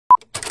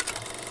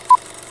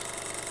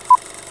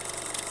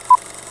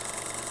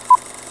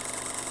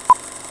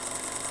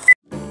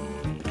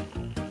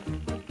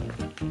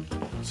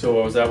So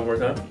what was that one more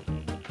time?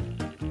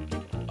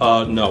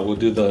 No, we'll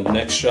do the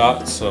next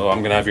shot. So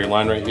I'm gonna have your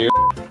line right here.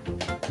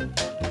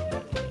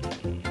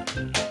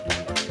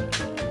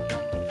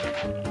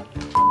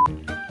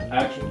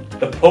 Action.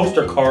 The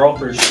poster, Carl,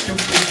 for stupid.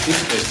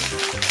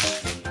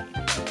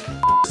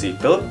 See,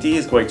 Philip D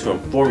is going to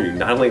inform you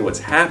not only what's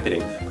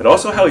happening, but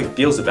also how he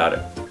feels about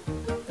it.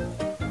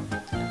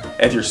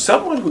 If you're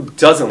someone who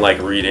doesn't like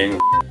reading,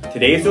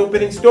 Today's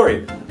opening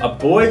story, a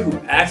boy who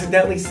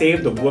accidentally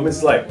saved a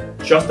woman's life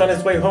just on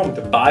his way home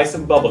to buy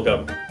some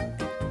bubblegum.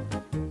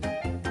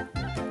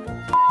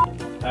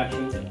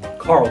 Action.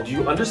 Carl, do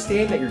you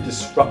understand that you're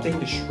disrupting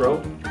the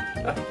show?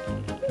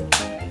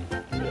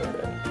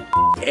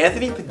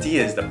 Anthony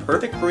Padilla is the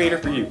perfect creator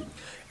for you.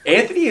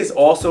 Anthony is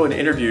also an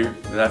interview.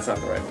 That's not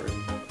the right word.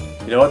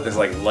 You know what? There's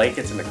like light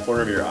gets in the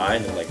corner of your eye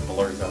and it like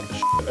blurs out the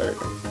shit of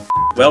everything.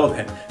 Well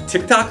then,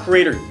 TikTok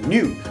creator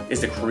New is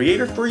the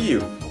creator for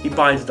you. He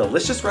finds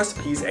delicious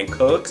recipes and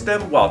cooks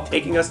them while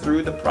taking us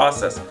through the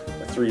process.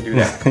 That's where you do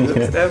that.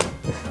 Cooks them.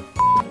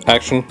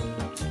 Action.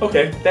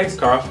 Okay, thanks,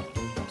 Carl.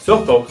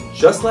 So folks,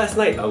 just last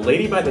night, a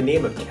lady by the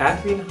name of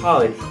Catherine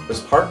Holly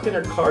was parked in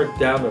her car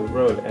down the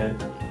road and...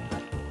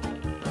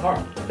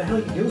 Carl, what the hell are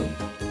you doing?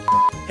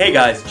 Hey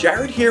guys,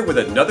 Jared here with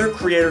another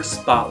creator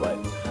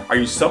spotlight. Are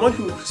you someone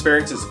who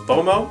experiences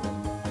FOMO,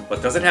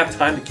 but doesn't have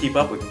time to keep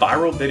up with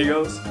viral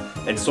videos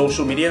and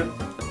social media?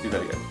 Let's do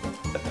that again.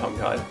 That tongue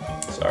tied.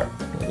 Sorry.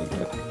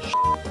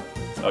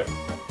 Okay.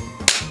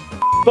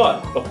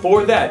 But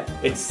before that,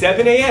 it's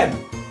 7 a.m.,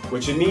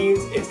 which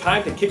means it's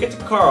time to kick it to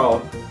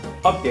Carl.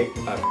 Update.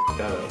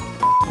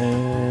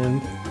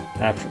 And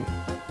action.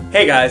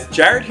 Hey guys,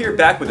 Jared here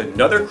back with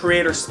another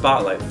creator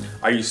spotlight.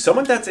 Are you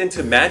someone that's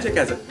into magic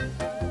as a...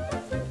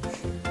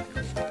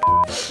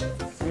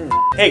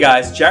 Hey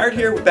guys, Jared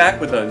here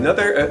back with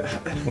another...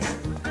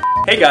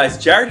 Hey guys,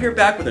 Jared here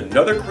back with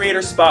another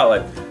creator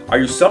spotlight. Are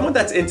you someone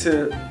that's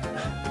into...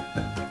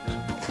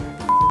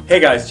 Hey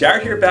guys,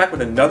 Jared here back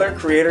with another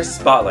creator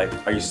spotlight.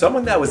 Are you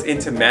someone that was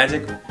into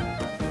magic?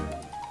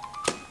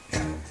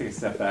 Take a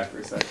step back for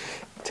a sec.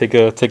 Take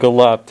a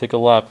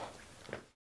lap.